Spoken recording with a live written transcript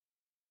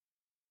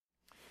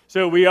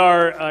So we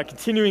are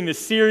continuing this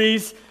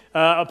series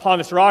upon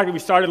this rock that we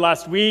started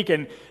last week,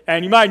 and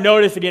you might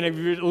notice, again, a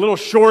little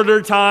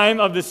shorter time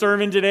of the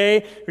sermon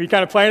today. We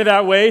kind of planned it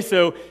that way,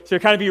 so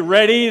kind of be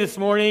ready this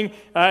morning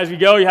as we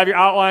go. You have your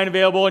outline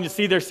available, and you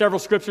see there's several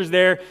scriptures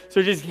there,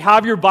 so just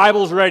have your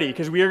Bibles ready,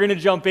 because we are going to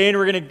jump in,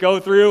 we're going to go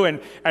through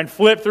and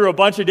flip through a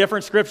bunch of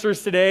different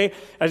scriptures today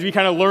as we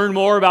kind of learn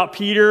more about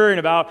Peter and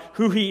about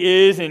who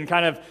he is and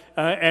kind of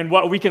and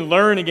what we can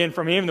learn again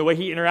from him, the way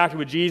he interacted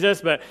with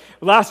Jesus. But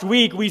last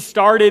week we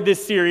started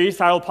this series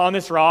titled Upon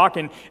This Rock,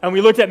 and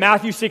we looked at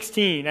Matthew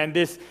 16, and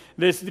this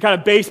kind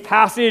of base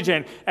passage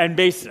and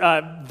base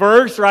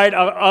verse, right,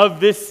 of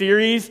this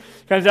series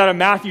comes out of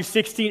Matthew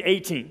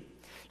 16:18,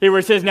 where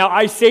it says, "Now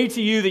I say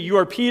to you that you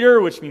are Peter,"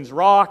 which means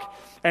rock,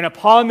 "and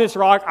upon this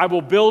rock I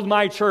will build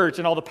my church,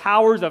 and all the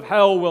powers of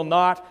hell will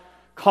not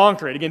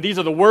conquer it." Again, these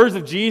are the words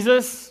of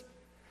Jesus.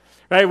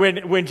 Right,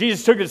 when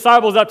Jesus took the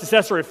disciples up to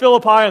Caesarea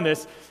Philippi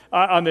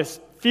on this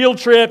field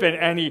trip,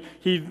 and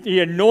he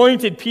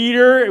anointed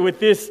Peter with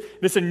this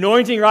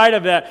anointing, right,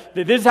 of that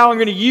this is how I'm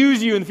going to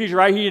use you in the future,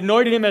 right? He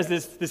anointed him as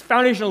this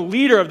foundational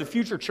leader of the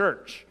future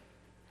church.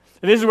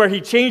 And this is where he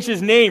changed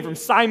his name from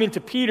Simon to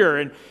Peter.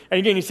 And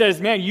again, he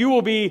says, man, you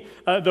will be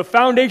the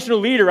foundational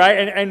leader,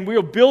 right? And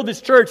we'll build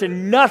this church,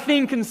 and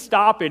nothing can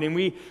stop it. And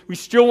we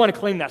still want to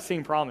claim that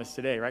same promise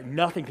today, right?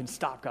 Nothing can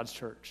stop God's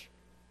church.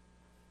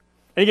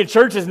 And again,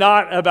 church is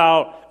not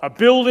about a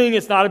building.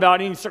 It's not about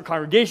any certain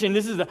congregation.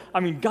 This is,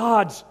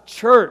 God's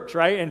church,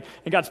 right? And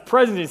God's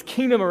presence in His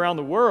kingdom around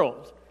the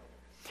world.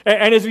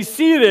 And as we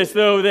see this,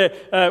 though,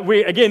 that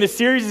this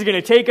series is going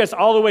to take us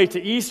all the way to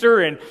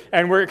Easter,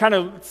 and we're kind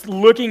of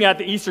looking at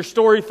the Easter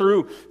story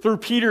through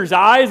Peter's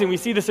eyes, and we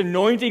see this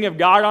anointing of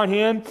God on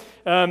him,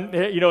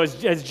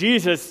 as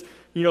Jesus,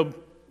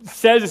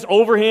 says this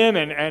over him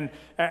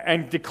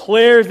and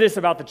declares this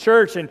about the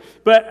church.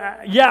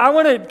 I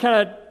want to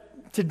kind of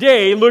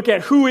today look at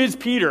who is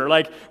Peter.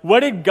 Like, what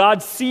did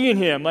God see in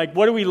him? Like,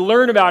 what do we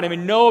learn about him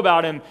and know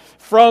about him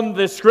from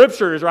the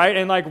scriptures, right?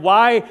 And like,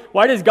 why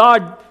does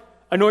God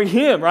anoint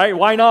him, right?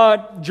 Why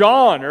not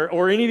John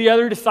or any of the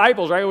other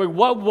disciples, right? Like,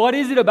 what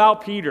is it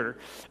about Peter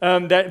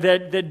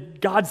that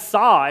God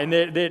saw and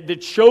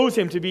that shows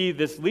him to be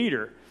this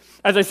leader?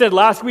 As I said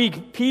last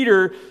week,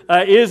 Peter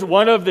is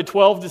one of the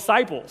 12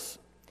 disciples.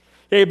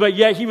 Okay, but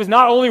yet he was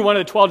not only one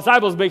of the 12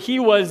 disciples, but he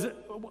was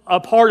a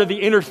part of the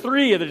inner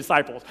three of the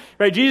disciples,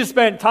 right? Jesus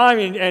spent time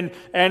and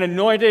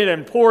anointed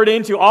and poured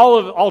into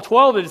all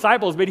 12 of the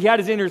disciples, but he had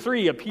his inner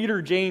three of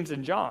Peter, James,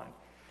 and John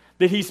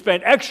that he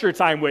spent extra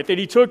time with, that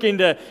he took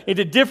into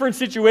different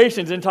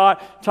situations and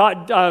taught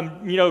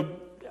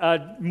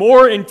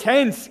more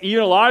intense,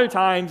 even a lot of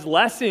times,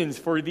 lessons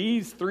for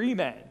these three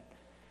men.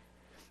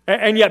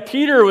 And yet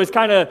Peter was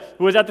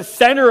at the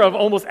center of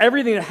almost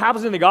everything that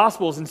happens in the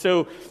Gospels. And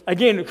so,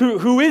 again,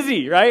 who is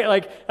he, right?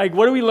 Like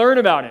what do we learn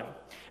about him?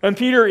 And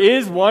Peter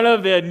is one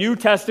of the New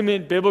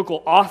Testament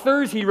biblical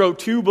authors. He wrote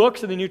 2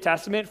 books of the New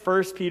Testament,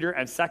 1 Peter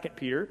and 2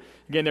 Peter.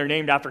 Again, they're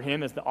named after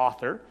him as the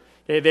author.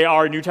 Okay, they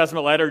are a New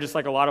Testament letter, just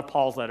like a lot of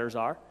Paul's letters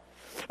are.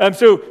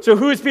 So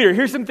who is Peter?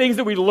 Here's some things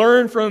that we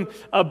learn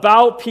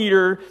about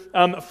Peter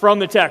from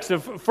the text. The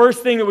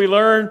first thing that we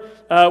learn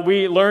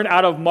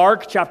out of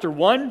Mark chapter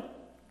 1.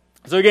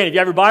 So again, if you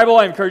have your Bible,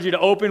 I encourage you to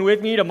open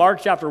with me to Mark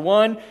chapter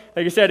 1.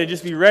 Like I said, and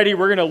just be ready.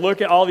 We're going to look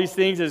at all these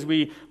things as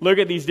we look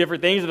at these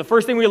different things. And the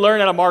first thing we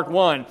learned out of Mark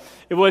 1,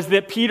 it was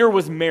that Peter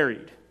was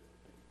married.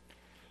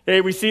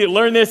 Okay,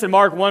 learn this in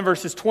Mark 1,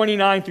 verses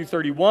 29 through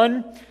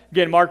 31.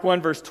 Again, Mark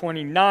 1, verse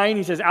 29,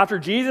 he says, "After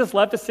Jesus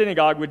left the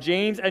synagogue with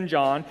James and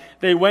John,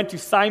 they went to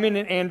Simon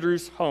and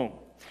Andrew's home.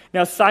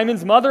 Now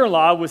Simon's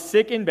mother-in-law was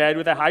sick in bed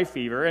with a high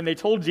fever, and they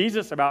told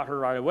Jesus about her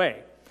right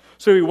away.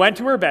 So he went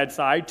to her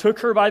bedside, took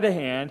her by the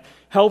hand,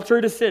 helped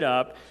her to sit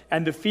up,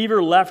 and the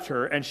fever left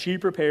her, and she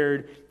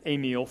prepared a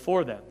meal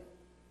for them."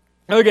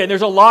 Okay,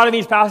 there's a lot of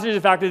these passages.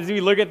 In fact, as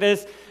we look at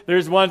this,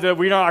 there's ones that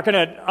we're not going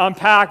to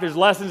unpack. There's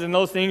lessons in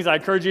those things. I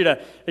encourage you to,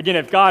 again,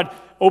 if God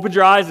opens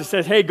your eyes and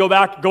says, hey, go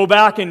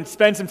back and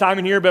spend some time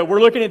in here. But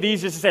we're looking at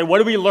these just to say, what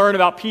do we learn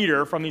about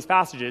Peter from these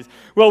passages?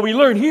 Well, we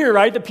learn here,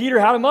 right, that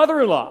Peter had a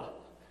mother-in-law,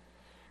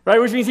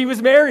 right, which means he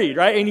was married,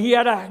 right, and he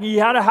had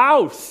a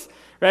house.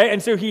 Right?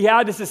 And so he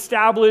had this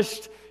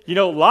established,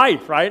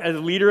 life, right, as a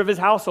leader of his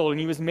household,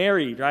 and he was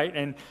married, right?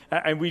 And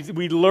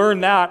we learn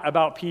that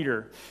about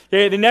Peter.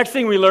 Okay, the next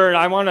thing we learn,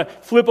 I want to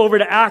flip over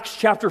to Acts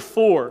chapter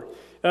 4.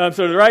 So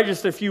to write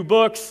just a few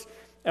books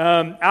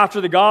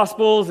after the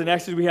Gospels, and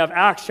next we have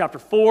Acts chapter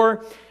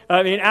 4.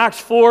 In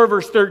Acts 4,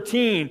 verse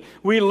 13,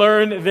 we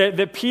learn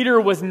that Peter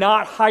was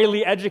not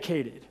highly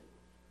educated.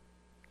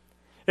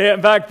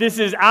 In fact, this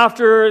is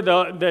after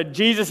that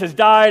Jesus has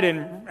died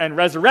and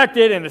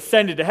resurrected and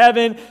ascended to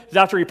heaven. It's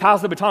after he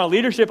passed the baton of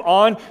leadership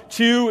on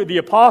to the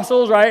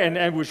apostles, right,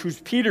 and who's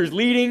Peter's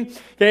leading.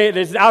 Okay,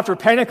 this is after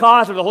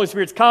Pentecost, where the Holy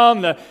Spirit's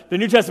come, the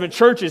New Testament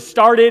church is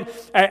started,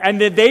 and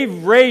then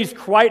they've raised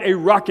quite a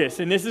ruckus.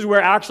 And this is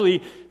where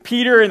actually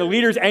Peter and the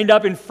leaders end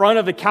up in front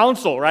of the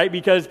council, right,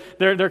 because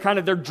they're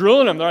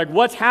drilling them. They're like,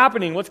 what's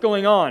happening? What's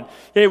going on?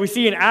 Okay, we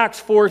see in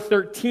Acts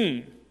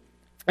 4:13.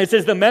 It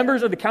says, the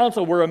members of the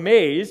council were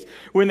amazed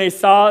when they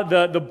saw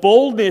the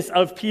boldness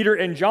of Peter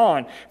and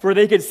John, for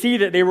they could see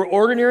that they were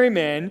ordinary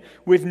men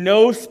with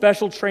no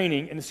special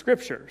training in the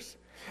Scriptures.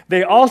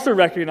 They also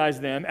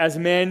recognized them as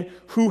men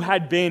who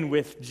had been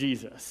with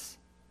Jesus.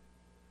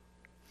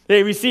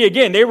 We see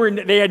again,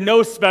 they had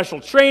no special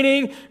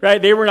training,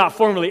 right? They were not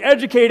formally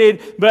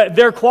educated, but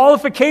their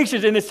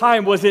qualifications in this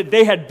time was that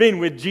they had been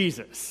with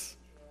Jesus.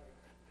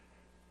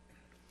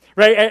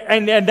 Right,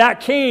 and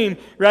that came,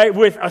 right,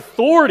 with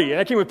authority, and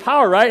that came with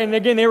power, right? And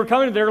again,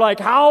 they're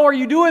like, how are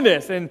you doing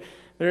this? And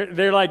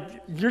they're like,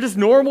 you're just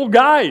normal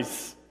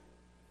guys.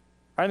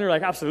 Right? And they're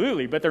like,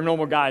 absolutely, but they're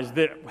normal guys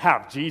that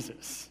have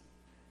Jesus.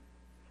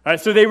 Right,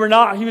 so he was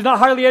not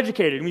highly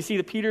educated, and we see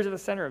that Peter's at the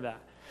center of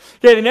that.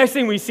 Okay, the next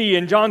thing we see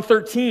in John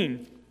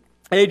 13.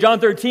 Hey,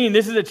 John 13,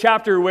 this is a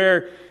chapter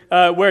where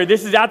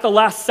this is at the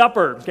Last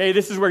Supper. Okay,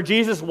 this is where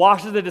Jesus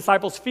washes the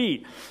disciples'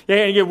 feet.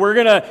 Okay, and again, we're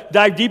going to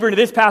dive deeper into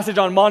this passage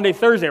on Maundy,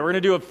 Thursday. We're going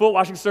to do a foot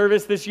washing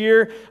service this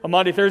year on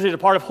Maundy, Thursday as a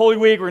part of Holy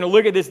Week. We're going to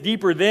look at this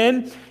deeper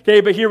then.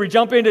 Okay, but here we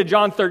jump into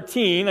John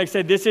 13. Like I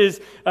said, this is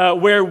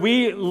where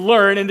we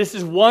learn, and this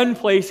is one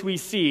place we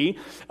see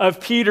of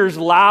Peter's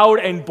loud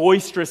and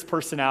boisterous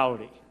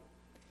personality.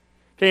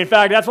 Okay, in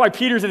fact, that's why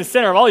Peter's in the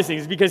center of all these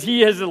things, because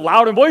he is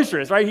loud and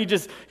boisterous, right? He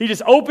just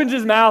opens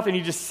his mouth and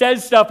he just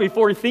says stuff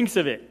before he thinks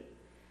of it.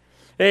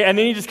 Okay, and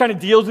then he just kind of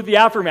deals with the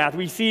aftermath.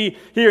 We see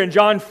here in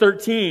John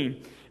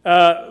 13,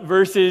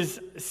 verses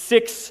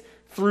 6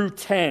 through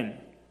 10.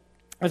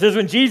 It says,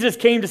 when Jesus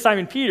came to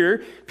Simon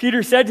Peter,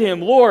 Peter said to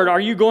him, Lord, are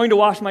you going to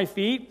wash my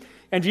feet?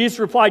 And Jesus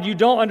replied, you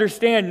don't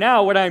understand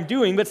now what I'm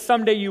doing, but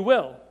someday you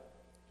will.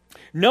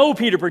 No,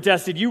 Peter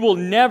protested, you will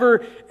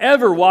never,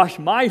 ever wash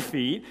my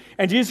feet.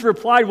 And Jesus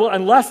replied, well,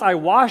 unless I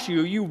wash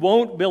you, you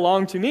won't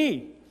belong to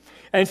me.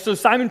 And so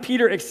Simon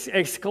Peter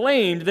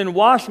exclaimed, then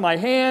wash my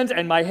hands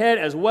and my head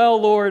as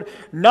well, Lord,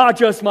 not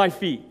just my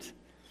feet.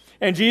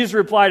 And Jesus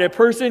replied, a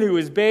person who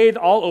is bathed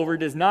all over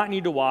does not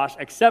need to wash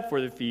except for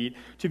the feet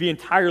to be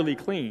entirely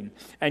clean.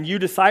 And you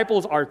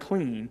disciples are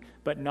clean,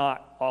 but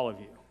not all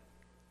of you.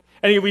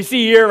 And we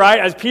see here, right,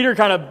 as Peter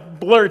kind of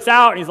blurts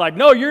out, and he's like,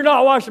 no, you're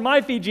not washing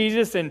my feet,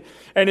 Jesus. And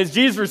as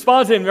Jesus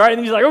responds to him, right,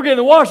 and he's like, okay,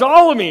 then wash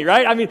all of me,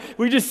 right? I mean,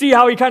 we just see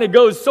how he kind of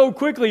goes so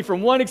quickly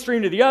from one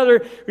extreme to the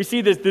other. We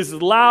see this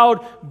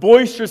loud,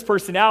 boisterous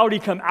personality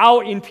come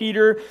out in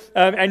Peter.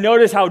 And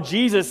notice how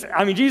Jesus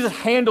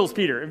handles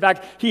Peter. In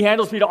fact, he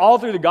handles Peter all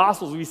through the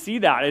Gospels. We see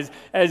that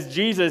as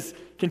Jesus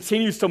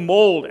continues to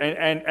mold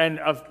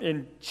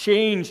and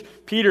change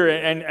Peter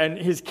and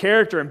his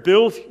character and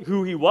build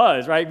who he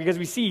was, right? Because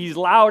we see he's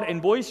loud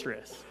and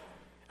boisterous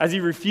as he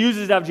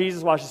refuses to have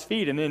Jesus wash his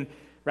feet. And then,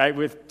 right,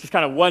 with just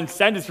kind of one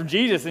sentence from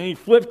Jesus, and he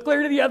flips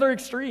clear to the other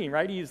extreme,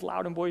 right? He's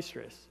loud and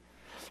boisterous.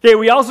 Okay,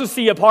 we also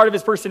see a part of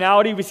his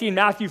personality we see in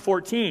Matthew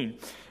 14.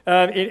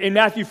 In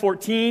Matthew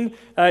 14,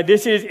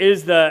 this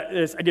is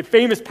a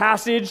famous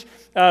passage,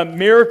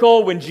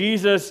 miracle when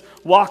Jesus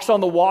walks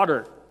on the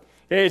water.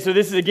 Okay, so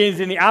this is,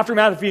 again, in the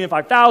aftermath of feeding the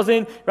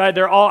 5,000, right?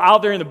 They're all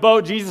out there in the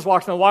boat. Jesus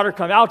walks on the water,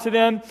 come out to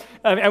them.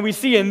 And we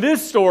see in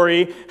this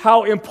story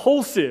how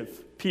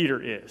impulsive Peter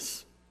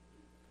is.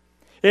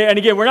 And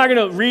again, we're not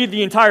going to read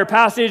the entire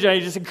passage.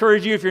 I just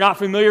encourage you, if you're not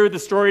familiar with the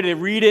story, to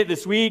read it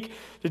this week,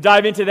 to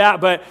dive into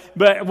that. But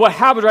what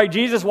happens, right?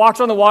 Jesus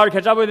walks on the water,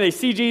 catch up with them. They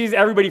see Jesus.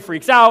 Everybody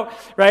freaks out,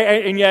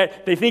 right? And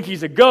yet they think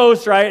he's a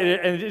ghost, right?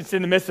 And it's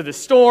in the midst of the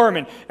storm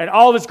and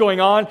all this going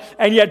on.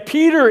 And yet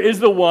Peter is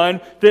the one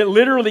that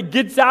literally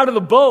gets out of the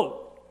boat.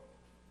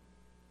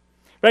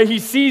 Right? He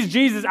sees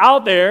Jesus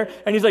out there,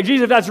 and he's like,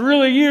 Jesus, if that's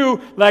really you,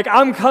 like,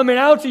 I'm coming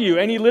out to you.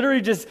 And he literally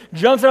just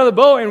jumps out of the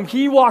boat, and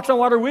he walks on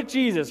water with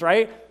Jesus,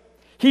 right?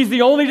 He's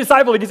the only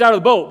disciple that gets out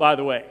of the boat, by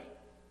the way.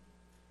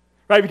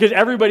 Right? Because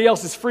everybody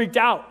else is freaked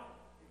out.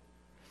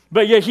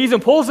 But yet he's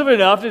impulsive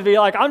enough to be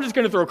like, I'm just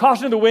going to throw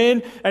caution to the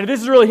wind, and if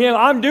this is really him,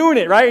 I'm doing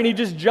it, right? And he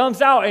just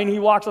jumps out, and he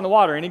walks on the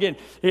water. And again,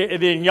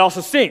 then he also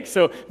sinks.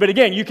 But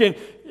again, you can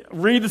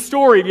read the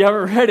story if you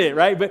haven't read it,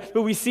 right?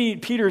 But we see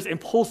Peter's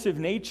impulsive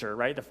nature,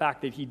 right? The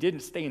fact that he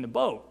didn't stay in the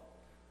boat.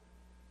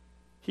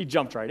 He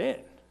jumped right in.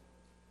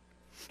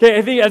 Okay,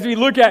 I think as we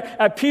look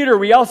at Peter,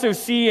 we also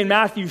see in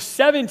Matthew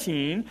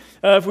 17,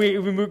 if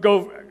we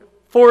go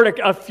forward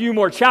a few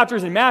more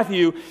chapters in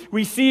Matthew,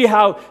 we see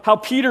how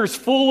Peter's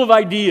full of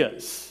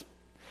ideas.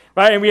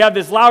 Right, and we have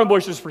this loud and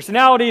boisterous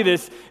personality,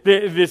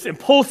 this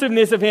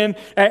impulsiveness of him,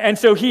 and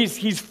so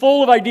he's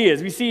full of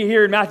ideas. We see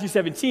here in Matthew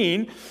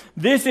 17,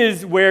 this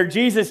is where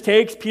Jesus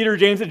takes Peter,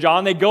 James, and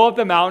John. They go up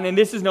the mountain, and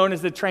this is known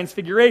as the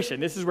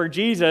Transfiguration. This is where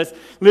Jesus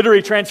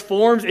literally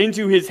transforms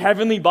into his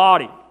heavenly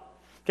body,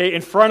 okay,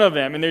 in front of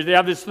them. And they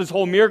have this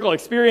whole miracle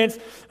experience.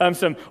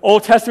 Some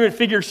Old Testament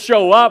figures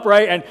show up,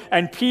 right,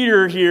 and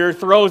Peter here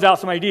throws out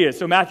some ideas.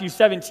 So Matthew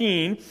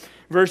 17,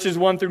 verses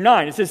 1 through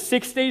 9. It says,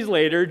 6 days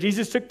later,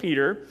 Jesus took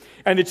Peter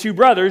and the two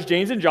brothers,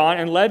 James and John,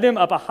 and led them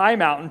up a high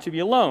mountain to be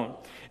alone.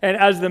 And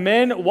as the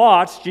men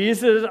watched,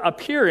 Jesus'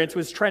 appearance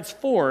was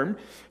transformed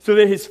so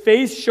that his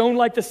face shone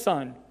like the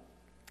sun,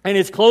 and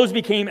his clothes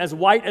became as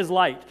white as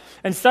light.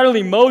 And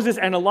suddenly Moses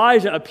and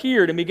Elijah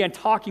appeared and began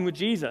talking with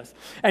Jesus.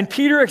 And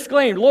Peter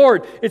exclaimed,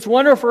 "Lord, it's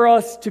wonderful for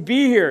us to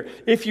be here.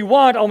 If you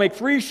want, I'll make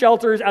 3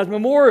 shelters as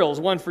memorials,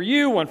 one for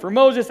you, one for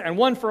Moses, and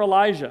one for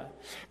Elijah."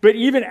 But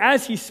even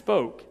as he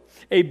spoke,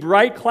 a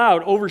bright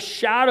cloud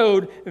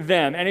overshadowed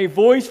them, and a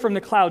voice from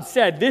the cloud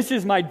said, "This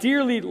is my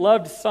dearly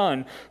loved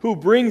son, who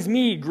brings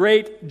me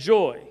great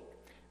joy.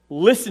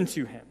 Listen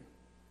to him."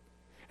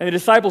 And the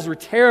disciples were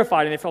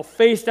terrified, and they fell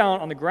face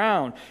down on the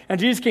ground. And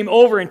Jesus came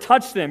over and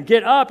touched them.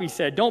 "Get up," he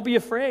said. "Don't be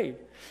afraid."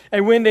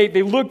 And when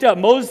they looked up,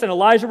 Moses and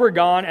Elijah were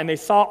gone, and they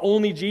saw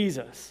only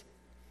Jesus.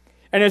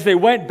 And as they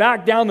went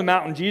back down the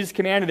mountain, Jesus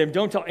commanded them,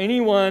 "Don't tell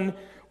anyone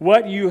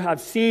what you have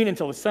seen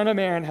until the Son of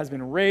Man has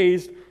been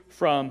raised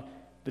from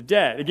the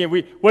dead." Again,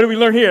 what do we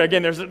learn here?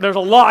 Again, there's a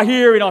lot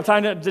here. We don't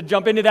have time to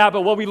jump into that,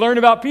 but what we learn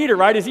about Peter,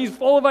 right, is he's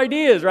full of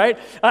ideas, right?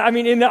 I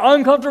mean, in the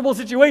uncomfortable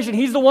situation,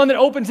 he's the one that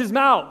opens his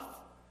mouth.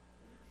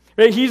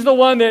 Right? He's the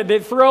one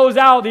that throws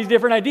out these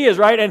different ideas,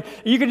 right? And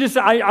you can just,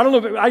 I don't know,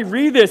 but I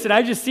read this and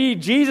I just see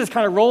Jesus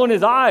kind of rolling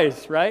his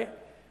eyes, right?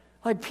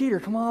 Like, Peter,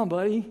 come on,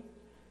 buddy.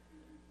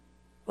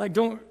 Like,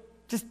 don't,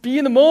 just be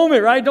in the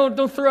moment, right?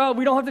 Don't throw out,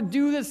 we don't have to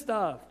do this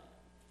stuff.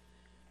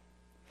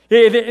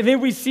 And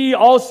then we see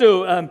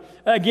also,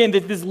 again,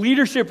 this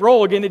leadership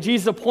role, again, that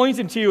Jesus appoints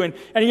him to. And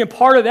again,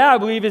 part of that, I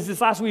believe, is this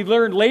last we've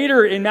learned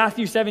later in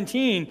Matthew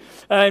 17,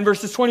 in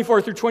verses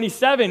 24 through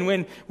 27,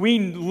 when we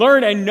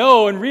learn and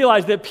know and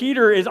realize that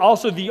Peter is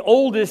also the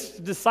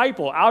oldest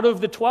disciple. Out of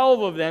the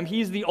 12 of them,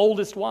 he's the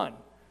oldest one.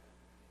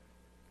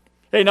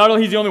 Hey, not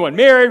only he's the only one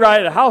married,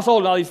 right, a household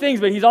and all these things,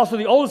 but he's also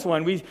the oldest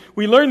one.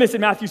 We learn this in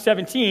Matthew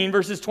 17,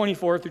 verses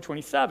 24 through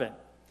 27.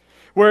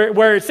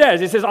 Where it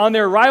says, on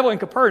their arrival in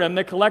Capernaum,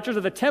 the collectors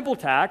of the temple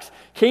tax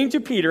came to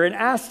Peter and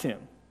asked him,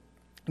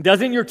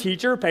 "Doesn't your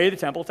teacher pay the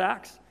temple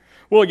tax?"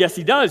 "Well, yes,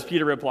 he does,"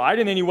 Peter replied,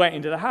 and then he went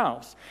into the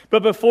house.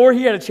 But before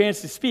he had a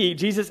chance to speak,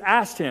 Jesus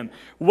asked him,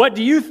 "What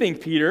do you think,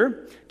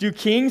 Peter? Do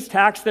kings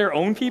tax their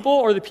own people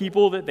or the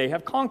people that they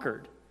have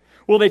conquered?"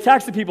 "Well, they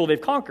tax the people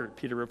they've conquered,"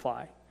 Peter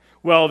replied.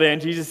 "Well, then,"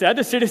 Jesus said,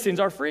 "the citizens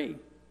are free.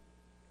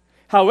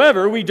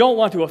 However, we don't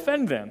want to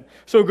offend them,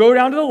 so go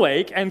down to the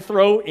lake and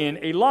throw in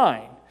a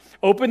line.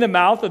 Open the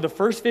mouth of the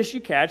first fish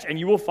you catch, and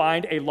you will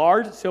find a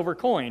large silver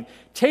coin.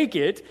 Take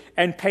it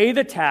and pay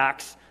the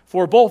tax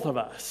for both of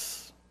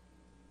us."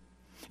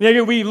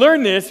 Now, we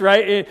learn this,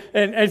 right,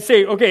 and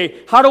say, okay,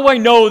 how do I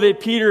know that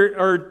Peter's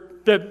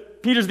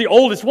the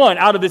oldest one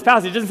out of this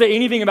passage? It doesn't say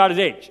anything about his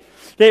age.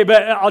 Okay,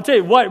 but I'll tell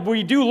you what,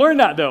 we do learn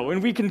that, though,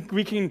 and we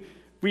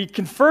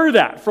confer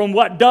that from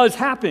what does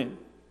happen.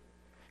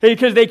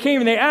 Because they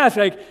came and they asked,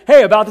 like,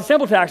 "Hey, about the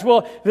temple tax."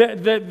 Well,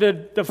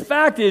 the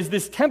fact is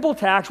this temple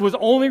tax was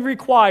only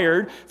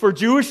required for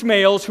Jewish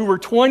males who were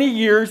 20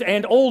 years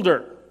and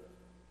older.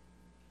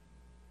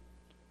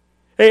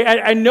 Hey,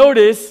 and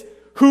notice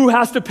who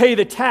has to pay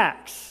the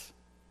tax.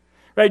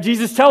 Right?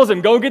 Jesus tells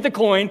them, "Go get the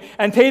coin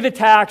and pay the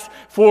tax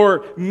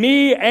for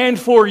me and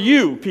for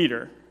you,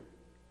 Peter."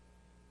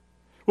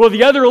 Well,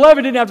 the other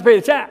 11 didn't have to pay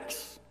the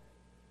tax.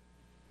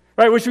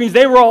 Right? Which means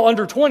they were all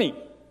under 20.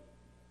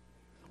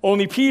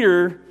 Only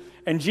Peter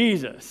and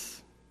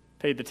Jesus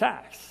paid the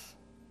tax.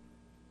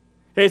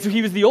 Okay, so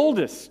he was the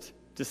oldest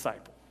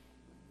disciple.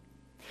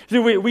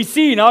 So we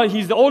see now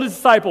he's the oldest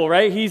disciple,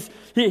 right? He's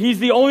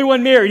the only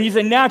one married. He's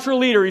a natural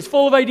leader. He's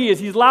full of ideas.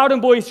 He's loud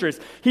and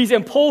boisterous. He's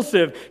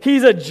impulsive.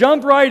 He's a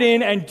jump right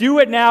in and do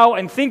it now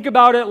and think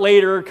about it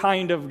later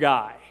kind of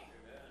guy.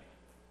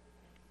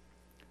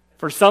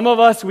 For some of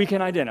us, we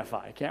can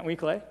identify, can't we,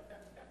 Clay?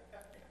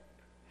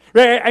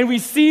 Right? And we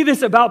see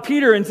this about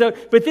Peter. And so,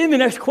 but then the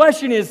next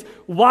question is,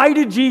 why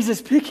did Jesus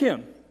pick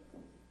him?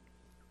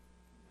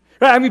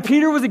 Right? I mean,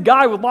 Peter was a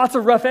guy with lots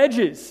of rough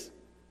edges.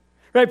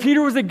 Right?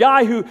 Peter was a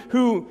guy who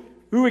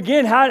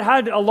again,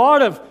 had a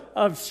lot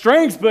of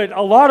strengths, but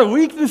a lot of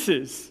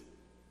weaknesses.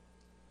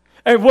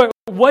 And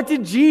what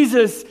did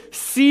Jesus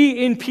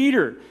see in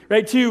Peter?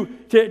 Right? To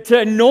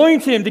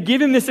anoint him, to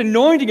give him this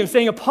anointing of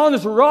saying, "Upon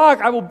this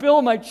rock I will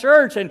build my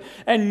church,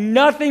 and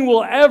nothing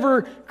will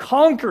ever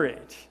conquer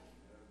it."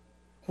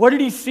 What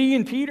did he see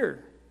in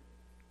Peter?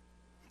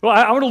 Well,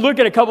 I want to look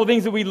at a couple of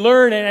things that we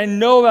learn and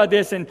know about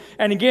this, and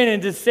again,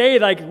 and to say,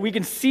 like, we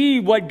can see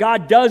what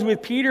God does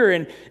with Peter,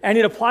 and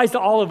it applies to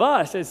all of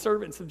us as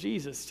servants of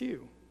Jesus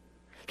too.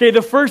 Okay,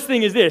 the first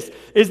thing is this,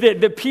 is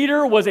that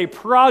Peter was a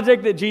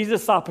project that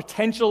Jesus saw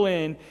potential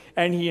in,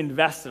 and he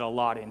invested a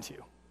lot into.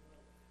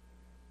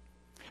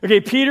 Okay,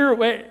 Peter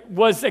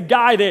was a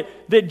guy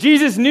that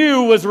Jesus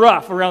knew was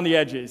rough around the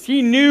edges.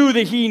 He knew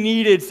that he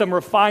needed some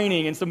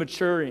refining and some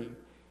maturing.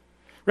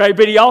 Right,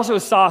 but he also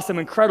saw some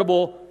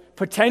incredible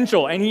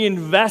potential, and he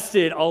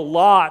invested a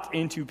lot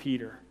into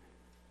Peter.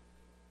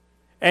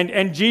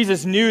 And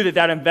Jesus knew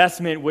that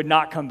investment would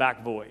not come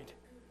back void,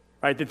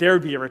 right? That there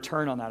would be a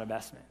return on that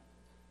investment.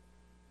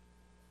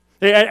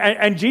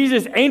 And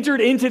Jesus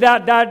entered into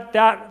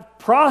that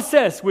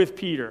process with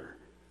Peter.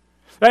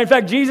 Right? In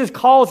fact, Jesus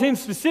calls him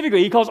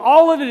specifically. He calls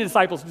all of the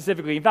disciples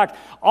specifically. In fact,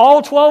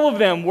 all 12 of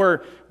them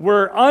were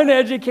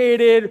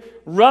uneducated,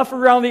 rough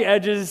around the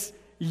edges,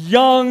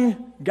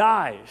 young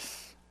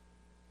guys.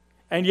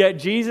 And yet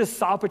Jesus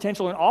saw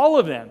potential in all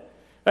of them,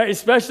 right?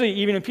 Especially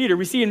even in Peter.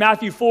 We see in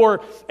Matthew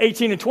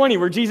 4:18-20,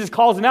 where Jesus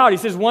calls him out. He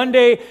says, one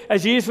day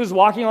as Jesus was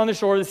walking on the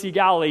shore of the Sea of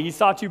Galilee, he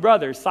saw two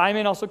brothers,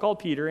 Simon, also called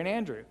Peter, and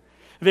Andrew.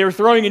 They were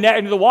throwing a net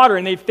into the water,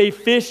 and they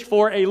fished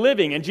for a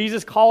living. And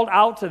Jesus called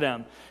out to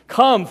them,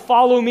 come,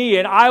 follow me,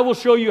 and I will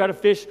show you how to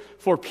fish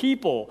for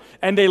people.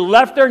 And they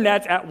left their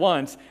nets at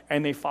once,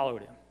 and they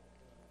followed him.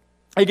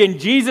 Again,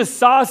 Jesus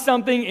saw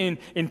something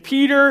in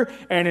Peter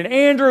and in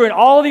Andrew and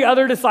all the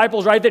other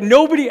disciples, right, that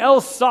nobody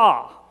else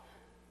saw.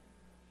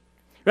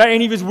 Right?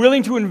 And he was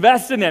willing to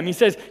invest in them. He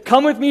says,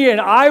 come with me,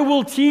 and I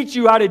will teach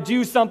you how to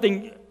do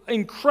something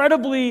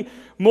incredibly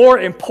more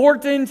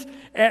important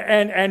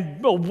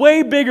and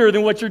way bigger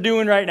than what you're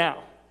doing right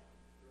now.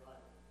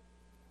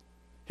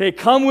 Okay,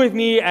 come with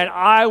me and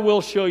I will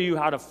show you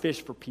how to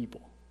fish for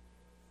people.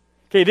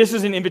 Okay, this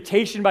is an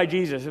invitation by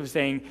Jesus of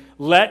saying,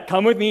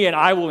 come with me and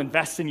I will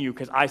invest in you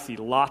because I see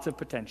lots of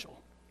potential.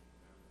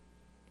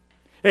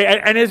 Okay,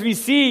 and as we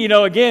see,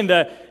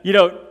 again,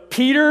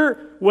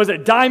 Peter was a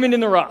diamond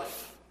in the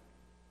rough.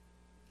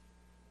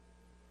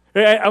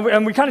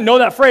 And we kind of know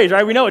that phrase,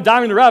 right? We know a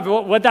diamond in the rough.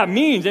 What that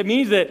means, it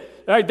means that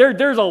right,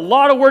 there's a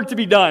lot of work to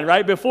be done,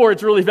 right, before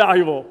it's really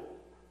valuable.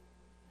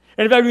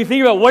 And in fact, when you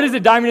think about what is a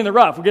diamond in the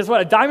rough, well, guess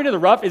what? A diamond in the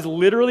rough is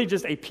literally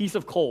just a piece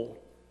of coal.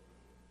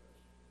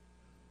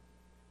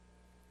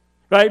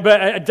 Right?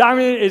 But a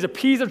diamond is a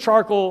piece of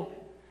charcoal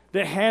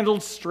that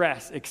handles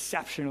stress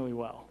exceptionally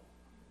well.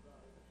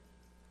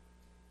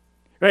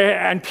 Right?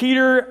 And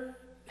Peter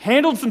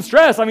handled some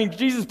stress. I mean,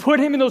 Jesus put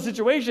him in those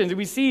situations. And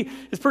we see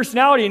his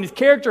personality and his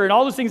character and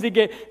all those things that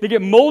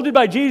get molded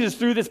by Jesus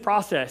through this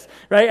process.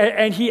 Right?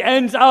 And he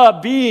ends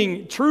up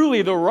being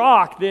truly the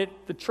rock that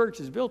the church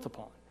is built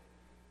upon.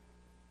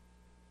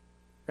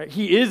 Right?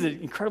 He is an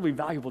incredibly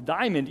valuable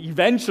diamond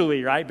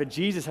eventually, right? But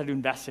Jesus had to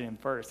invest in him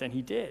first, and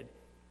he did.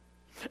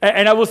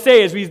 And I will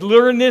say, as we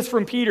learn this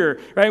from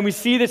Peter, right, and we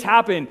see this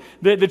happen,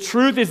 the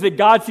truth is that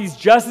God sees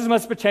just as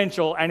much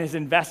potential and has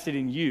invested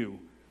in you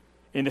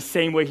in the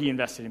same way he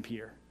invested in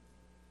Peter.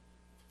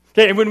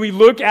 Okay, and when we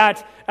look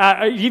at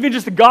even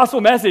just the gospel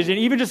message and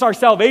even just our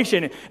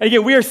salvation, and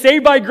again, we are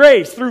saved by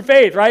grace through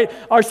faith, right?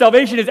 Our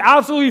salvation is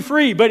absolutely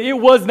free, but it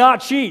was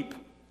not cheap.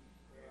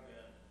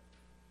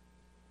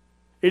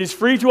 It is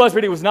free to us,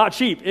 but it was not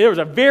cheap. There was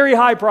a very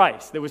high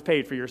price that was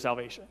paid for your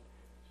salvation.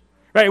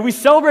 Right? We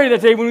celebrated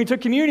that day when we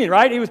took communion,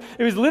 right? It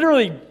was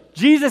literally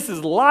Jesus'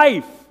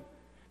 life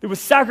that was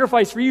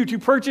sacrificed for you to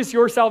purchase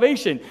your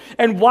salvation.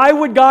 And why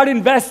would God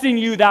invest in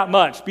you that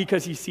much?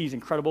 Because he sees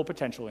incredible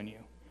potential in you.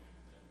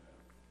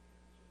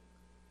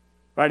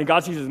 Right? And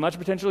God sees as much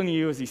potential in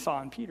you as he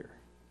saw in Peter.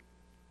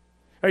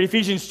 Right?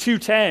 Ephesians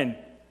 2:10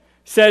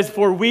 says,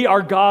 for we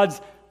are God's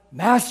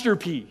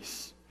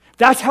masterpiece.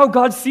 That's how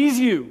God sees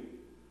you.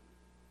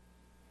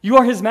 You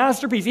are his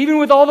masterpiece. Even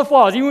with all the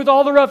flaws, even with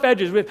all the rough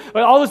edges, with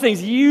all those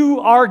things, you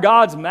are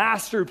God's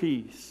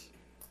masterpiece.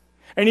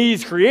 And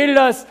he's created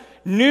us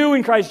new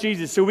in Christ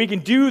Jesus so we can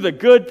do the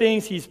good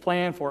things he's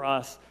planned for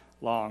us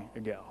long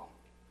ago.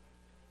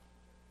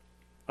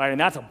 Right,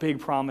 and that's a big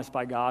promise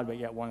by God, but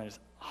yet one that is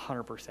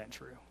 100%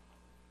 true.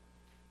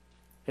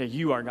 That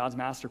you are God's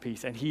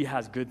masterpiece, and he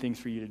has good things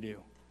for you to do.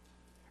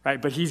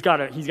 Right, but he's got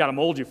to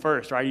mold you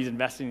first, right? He's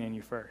investing in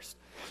you first.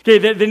 Okay,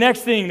 the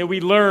next thing that we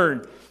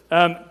learn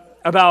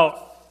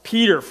about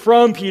Peter,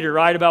 from Peter,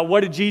 right, about what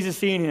did Jesus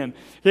see in him,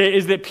 okay,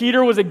 is that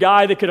Peter was a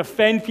guy that could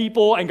offend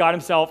people and got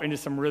himself into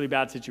some really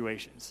bad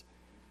situations.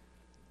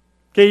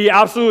 Okay, he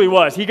absolutely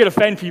was. He could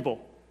offend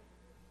people.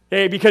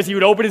 Okay, because he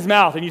would open his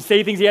mouth and he'd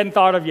say things he hadn't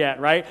thought of yet,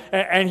 right?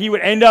 And he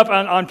would end up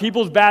on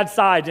people's bad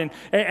sides. And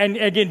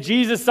again,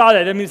 Jesus saw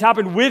that. I mean, this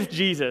happened with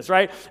Jesus,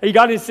 right? He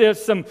got into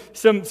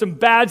some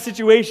bad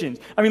situations.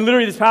 I mean,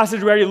 literally this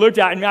passage we already looked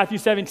at in Matthew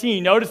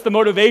 17. Notice the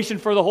motivation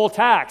for the whole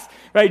tax,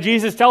 right?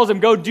 Jesus tells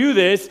him, go do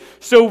this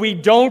so we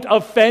don't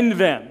offend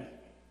them.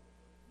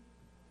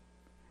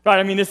 Right,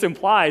 I mean, this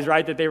implies,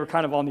 right, that they were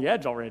kind of on the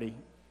edge already.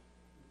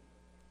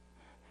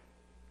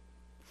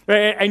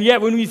 Right? And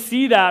yet when we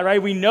see that,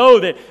 right, we know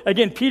that,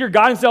 again, Peter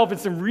got himself in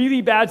some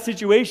really bad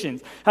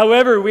situations.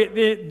 However, what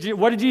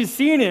did Jesus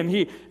see in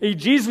him?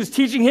 Jesus was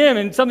teaching him,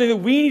 and something that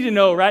we need to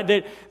know, right,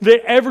 that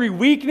every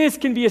weakness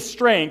can be a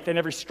strength and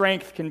every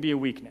strength can be a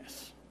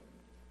weakness.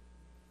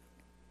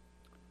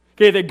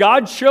 Okay, that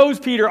God chose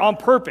Peter on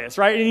purpose,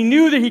 right? And he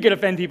knew that he could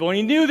offend people, and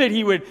he knew that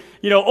he would,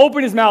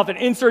 open his mouth and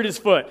insert his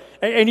foot.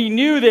 And he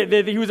knew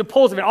that he was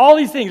impulsive and all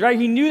these things, right?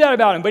 He knew that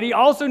about him, but he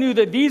also knew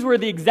that these were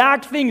the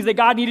exact things that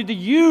God needed to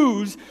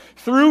use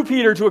through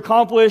Peter to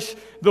accomplish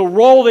the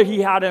role that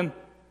he had him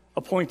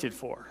appointed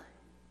for.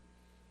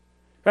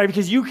 Right?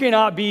 Because you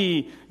cannot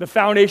be the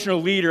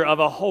foundational leader of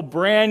a whole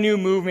brand new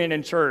movement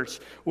in church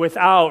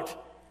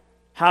without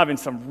having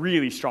some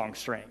really strong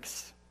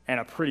strengths and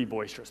a pretty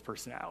boisterous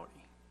personality.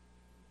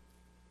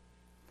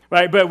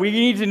 Right, but we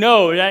need to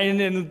know,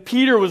 and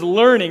Peter was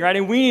learning, right,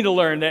 and we need to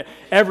learn that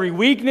every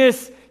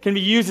weakness can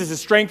be used as a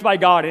strength by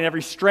God, and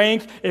every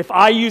strength, if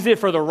I use it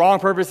for the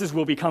wrong purposes,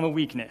 will become a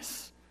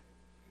weakness.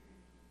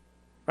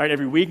 Right?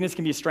 Every weakness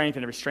can be a strength,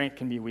 and every strength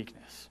can be a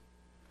weakness.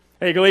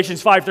 Hey,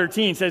 Galatians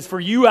 5:13 says, "For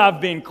you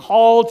have been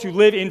called to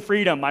live in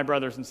freedom, my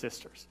brothers and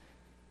sisters."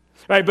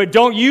 Right? But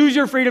don't use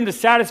your freedom to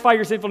satisfy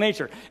your sinful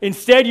nature.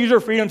 Instead, use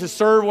your freedom to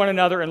serve one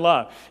another in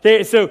love.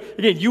 Okay, so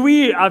again,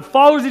 we,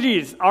 followers of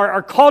Jesus,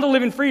 are called to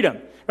live in freedom.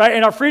 Right?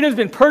 And our freedom has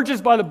been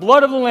purchased by the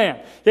blood of the Lamb.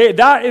 Okay,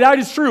 that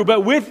is true.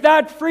 But with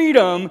that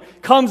freedom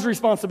comes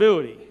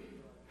responsibility.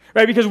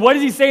 Right? Because what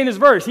does he say in this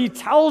verse? He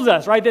tells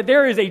us, right, that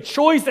there is a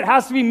choice that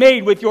has to be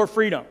made with your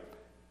freedom.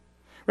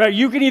 Right?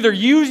 You can either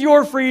use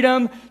your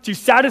freedom to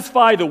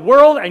satisfy the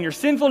world and your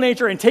sinful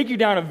nature and take you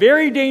down a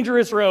very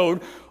dangerous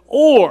road,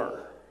 or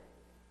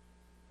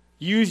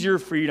use your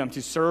freedom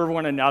to serve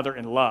one another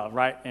in love,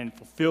 right? And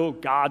fulfill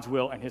God's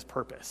will and his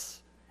purpose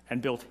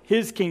and build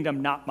his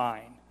kingdom, not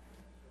mine.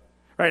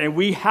 Right? And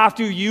we have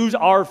to use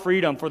our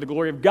freedom for the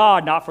glory of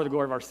God, not for the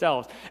glory of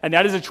ourselves. And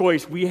that is a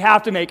choice we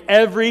have to make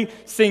every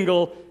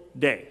single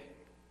day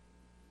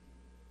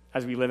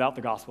as we live out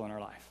the gospel in our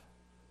life.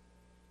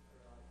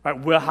 Right?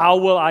 Well, how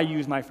will I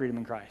use my freedom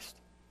in Christ?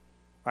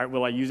 Right?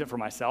 Will I use it for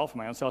myself,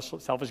 my own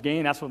selfish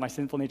gain? That's what my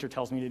sinful nature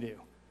tells me to do.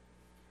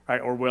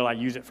 Right? Or will I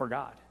use it for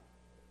God?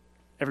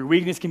 Every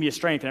weakness can be a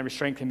strength, and every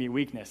strength can be a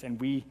weakness, and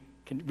we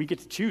get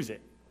to choose it,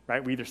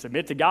 right? We either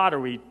submit to God or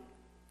we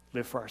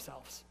live for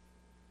ourselves.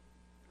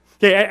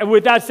 Okay, and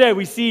with that said,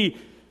 we see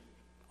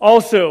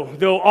also,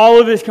 though all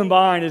of this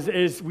combined,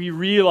 is we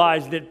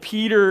realize that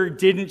Peter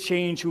didn't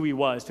change who he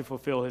was to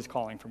fulfill his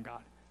calling from God.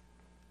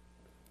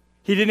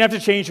 He didn't have to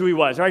change who he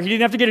was, right? He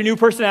didn't have to get a new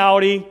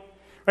personality,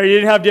 right? He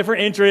didn't have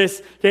different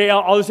interests. Okay,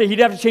 I'll just say he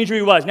didn't have to change who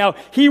he was. Now,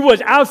 he was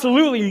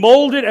absolutely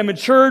molded and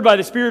matured by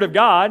the Spirit of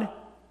God.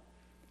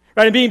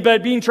 Right,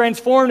 but being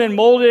transformed and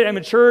molded and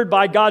matured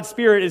by God's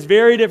Spirit is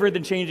very different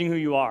than changing who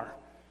you are.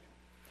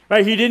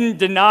 Right? He didn't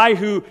deny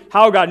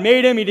how God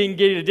made him. He didn't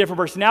get a different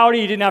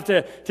personality. He didn't have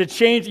to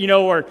change,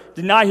 or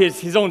deny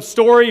his own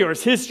story or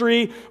his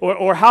history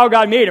or how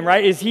God made him,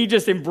 right? He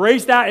just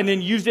embraced that and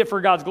then used it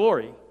for God's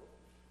glory.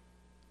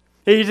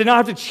 He did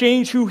not have to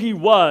change who he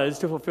was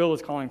to fulfill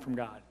his calling from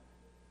God.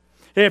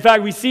 In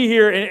fact, we see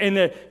here in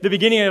the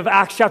beginning of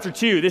Acts chapter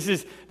 2, this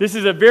is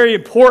a very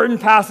important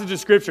passage of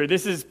Scripture.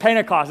 This is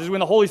Pentecost. This is when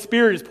the Holy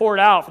Spirit is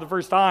poured out for the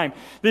first time.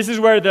 This is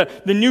where the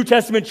New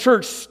Testament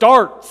church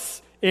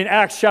starts in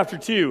Acts chapter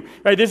 2.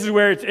 Right? This is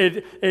where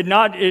you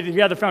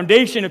have the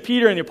foundation of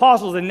Peter and the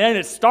apostles, and then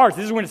it starts.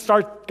 This is when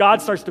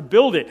God starts to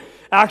build it.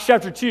 Acts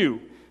chapter 2,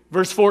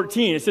 verse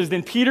 14. It says,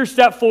 "Then Peter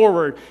stepped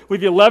forward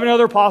with the 11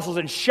 other apostles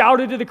and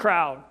shouted to the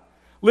crowd,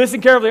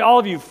 'Listen carefully, all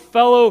of you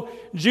fellow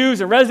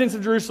Jews and residents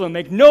of Jerusalem.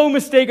 Make no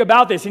mistake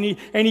about this.'" And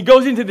he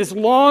goes into this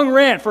long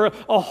rant for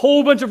a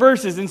whole bunch of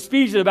verses and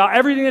speeches about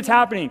everything that's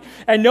happening.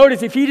 And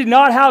notice, if he did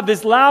not have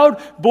this loud,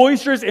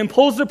 boisterous,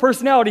 impulsive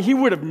personality, he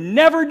would have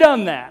never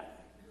done that.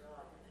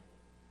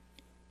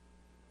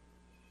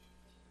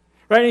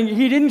 Right? And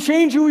he didn't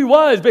change who he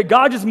was, but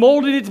God just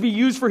molded it to be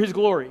used for his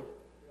glory.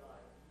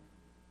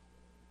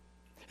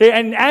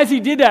 And as he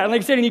did that, and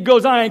like I said, and he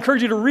goes on, I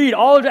encourage you to read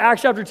all of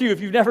Acts chapter 2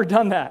 if you've never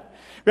done that.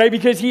 Right,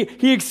 because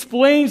he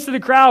explains to the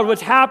crowd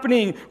what's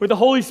happening with the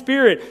Holy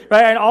Spirit,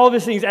 right, and all of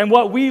these things. And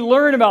what we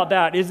learn about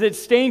that is that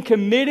staying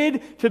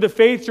committed to the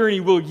faith journey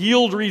will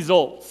yield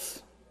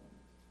results.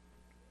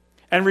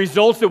 And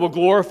results that will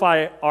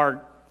glorify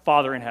our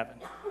Father in heaven,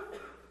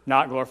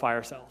 not glorify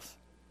ourselves.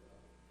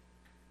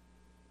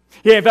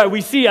 Yeah, in fact,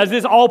 we see as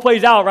this all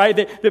plays out, right,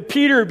 that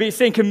Peter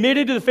staying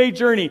committed to the faith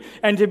journey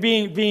and to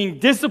being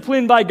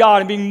disciplined by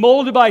God and being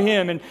molded by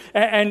him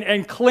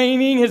and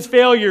claiming his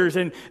failures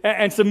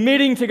and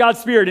submitting to God's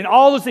Spirit and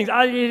all those things.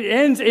 It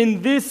ends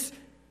in this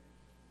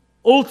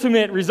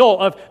ultimate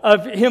result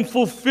of him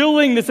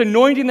fulfilling this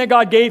anointing that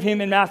God gave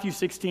him in Matthew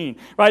 16,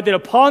 right? That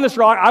upon this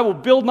rock I will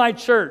build my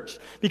church.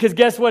 Because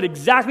guess what?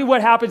 Exactly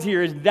what happens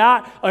here is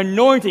that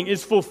anointing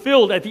is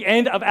fulfilled at the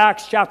end of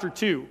Acts chapter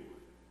 2.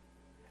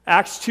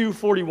 Acts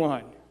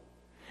 2:41.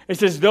 It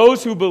says,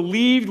 "Those who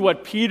believed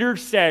what Peter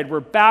said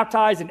were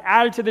baptized and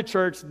added to the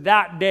church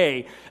that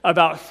day,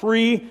 about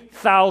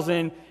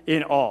 3,000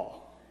 in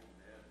all."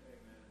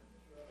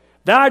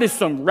 That is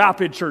some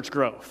rapid church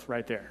growth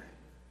right there.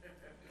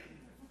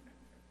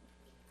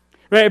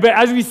 Right, but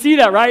as we see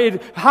that,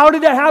 right, how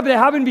did that happen? It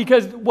happened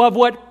because of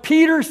what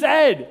Peter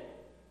said.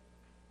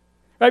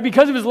 Right,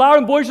 because of his loud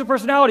and boisterous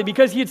personality,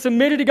 because he had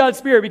submitted to God's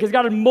Spirit, because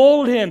God had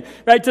molded him,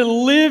 right, to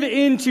live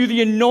into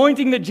the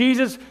anointing that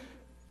Jesus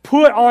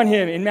put on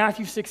him in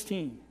Matthew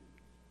 16.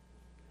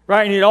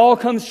 Right, and it all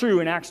comes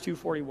true in Acts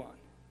 2:41.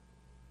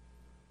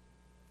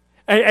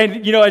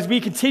 And as we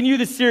continue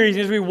the series,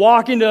 as we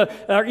walk into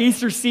our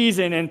Easter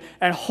season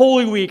and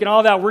Holy Week and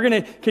all that, we're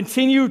going to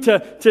continue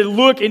to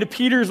look into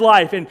Peter's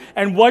life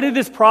and what did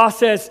this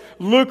process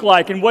look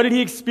like and what did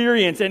he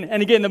experience?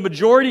 And again, the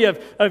majority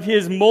of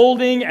his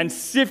molding and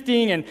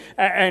sifting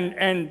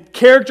and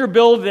character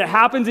build that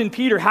happens in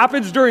Peter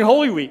happens during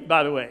Holy Week,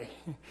 by the way.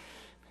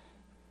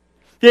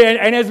 Yeah,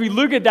 and as we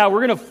look at that,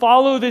 we're going to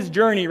follow this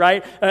journey,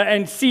 right,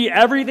 and see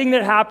everything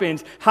that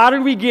happens. How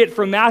did we get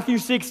from Matthew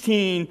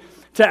 16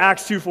 to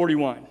Acts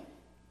 2:41?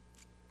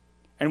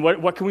 And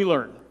what can we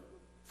learn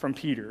from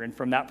Peter and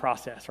from that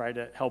process, right,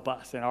 to help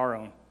us in our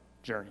own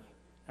journey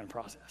and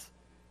process.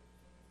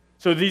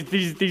 So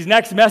these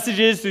next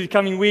messages through the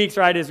coming weeks,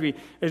 right, as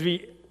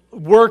we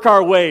work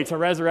our way to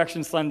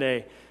Resurrection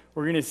Sunday,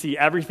 we're going to see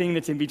everything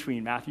that's in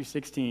between Matthew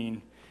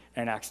 16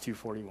 and Acts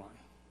 2:41.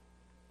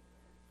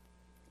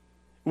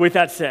 With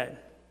that said,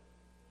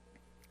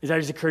 I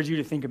just encourage you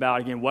to think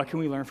about, again, what can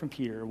we learn from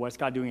Peter? What's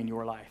God doing in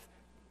your life?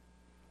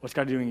 What's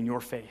God doing in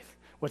your faith?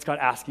 What's God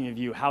asking of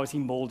you? How is he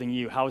molding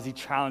you? How is he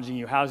challenging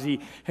you? How is he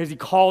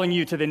calling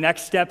you to the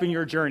next step in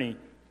your journey?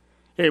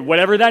 Okay,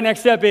 whatever that next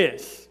step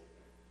is,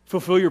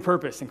 fulfill your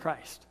purpose in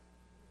Christ.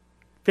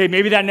 Okay,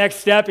 maybe that next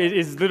step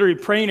is literally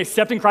praying,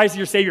 accepting Christ as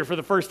your Savior for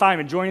the first time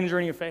and joining the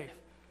journey of faith.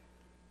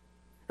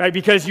 Right,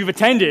 because you've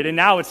attended and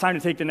now it's time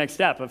to take the next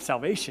step of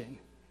salvation.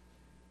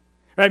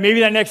 Right, maybe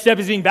that next step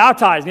is being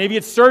baptized. Maybe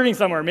it's serving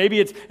somewhere. Maybe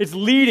it's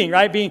leading,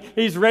 right?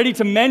 He's ready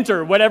to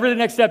mentor, whatever the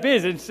next step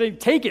is. And say,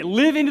 take it.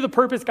 Live into the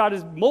purpose God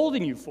is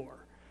molding you for.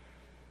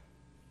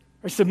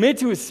 Or submit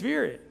to his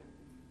Spirit.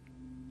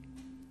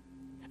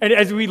 And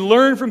as we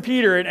learn from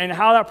Peter and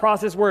how that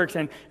process works,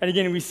 and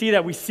again, we see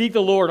that we seek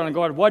the Lord on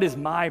God, what is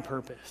my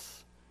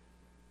purpose?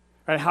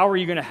 Right, how are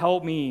you going to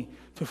help me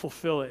to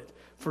fulfill it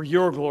for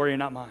your glory and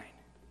not mine?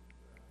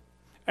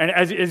 And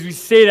as we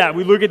say that,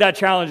 we look at that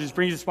challenge, this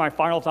brings us to my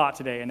final thought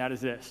today, and that is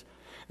this: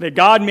 that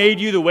God made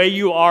you the way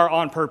you are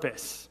on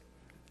purpose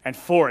and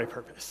for a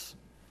purpose.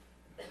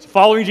 So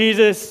following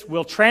Jesus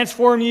will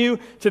transform you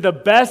to the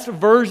best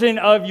version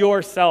of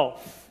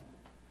yourself.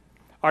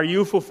 Are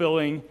you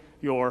fulfilling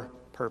your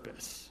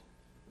purpose?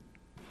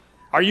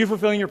 Are you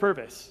fulfilling your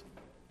purpose?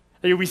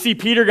 We see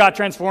Peter got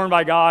transformed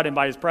by God and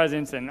by his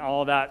presence and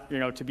all that,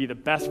 to be the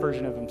best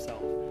version of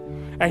himself.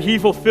 And he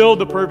fulfilled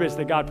the purpose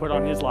that God put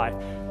on his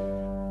life.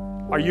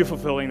 Are you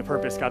fulfilling the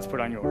purpose God's put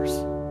on yours?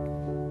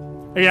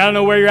 Again, I don't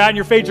know where you're at in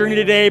your faith journey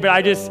today, but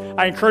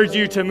I encourage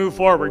you to move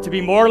forward, to be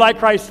more like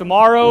Christ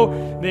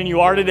tomorrow than you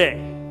are today.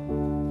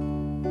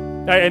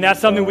 And that's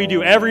something we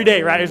do every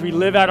day, right, as we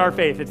live out our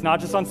faith. It's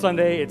not just on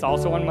Sunday, it's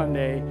also on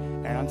Monday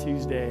and on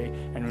Tuesday.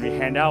 And when we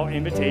hand out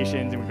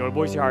invitations and we go to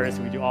Boise Harvest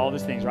and we do all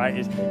those things, right,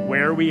 is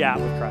where are we at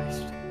with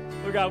Christ?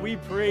 Lord God, we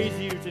praise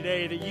you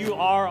today that you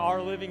are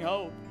our living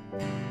hope.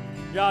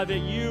 God, that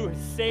you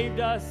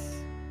saved us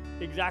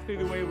exactly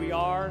the way we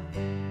are.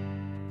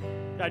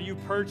 God, you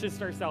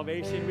purchased our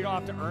salvation. We don't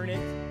have to earn it.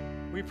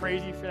 We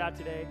praise you for that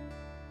today.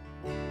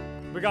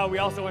 But God, we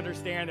also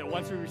understand that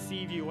once we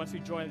receive you, once we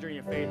join the journey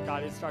of faith,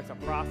 God, it starts a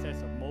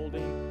process of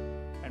molding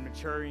and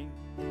maturing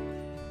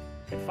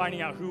and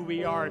finding out who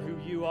we are and who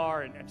you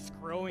are and just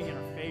growing in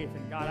our faith.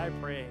 And God, I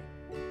pray,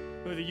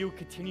 Lord, that you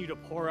continue to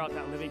pour out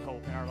that living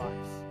hope in our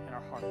lives and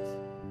our hearts.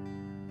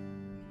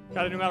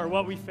 God, that no matter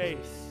what we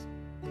face,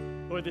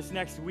 Lord, this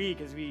next week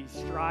as we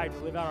strive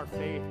to live out our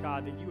faith,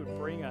 God, that you would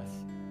bring us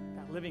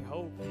that living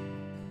hope.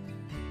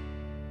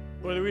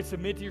 Lord, that we would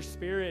submit to your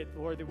Spirit,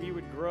 Lord, that we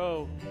would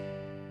grow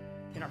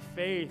in our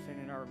faith and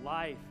in our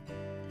life.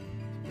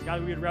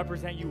 God, that we would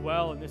represent you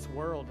well in this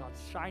world. God,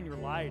 shine your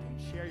light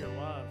and share your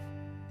love.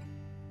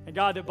 And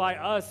God, that by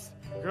us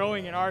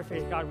growing in our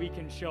faith, God, we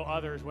can show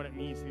others what it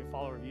means to be a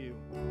follower of you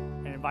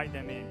and invite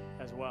them in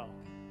as well.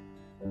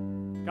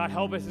 God,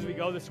 help us as we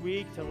go this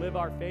week to live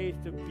our faith,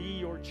 to be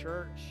your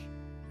church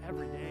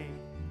every day.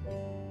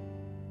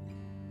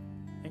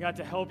 And God,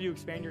 to help you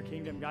expand your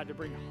kingdom, God, to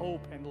bring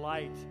hope and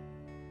light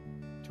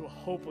to a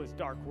hopeless,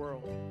 dark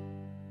world.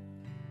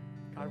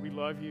 God, we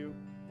love you.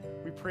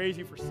 We praise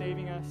you for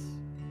saving us.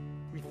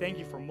 We thank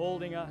you for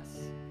molding us.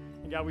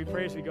 And God, we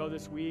pray as we go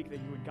this week that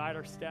you would guide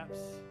our steps.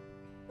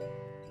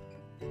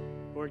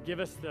 Lord, give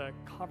us the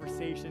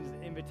conversations,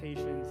 the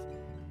invitations,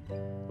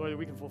 Lord, that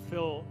we can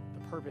fulfill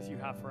the purpose you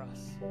have for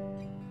us.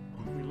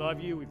 We love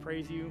you. We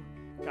praise you.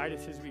 Guide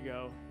us as we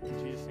go. In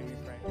Jesus' name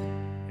we pray.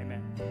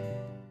 Amen.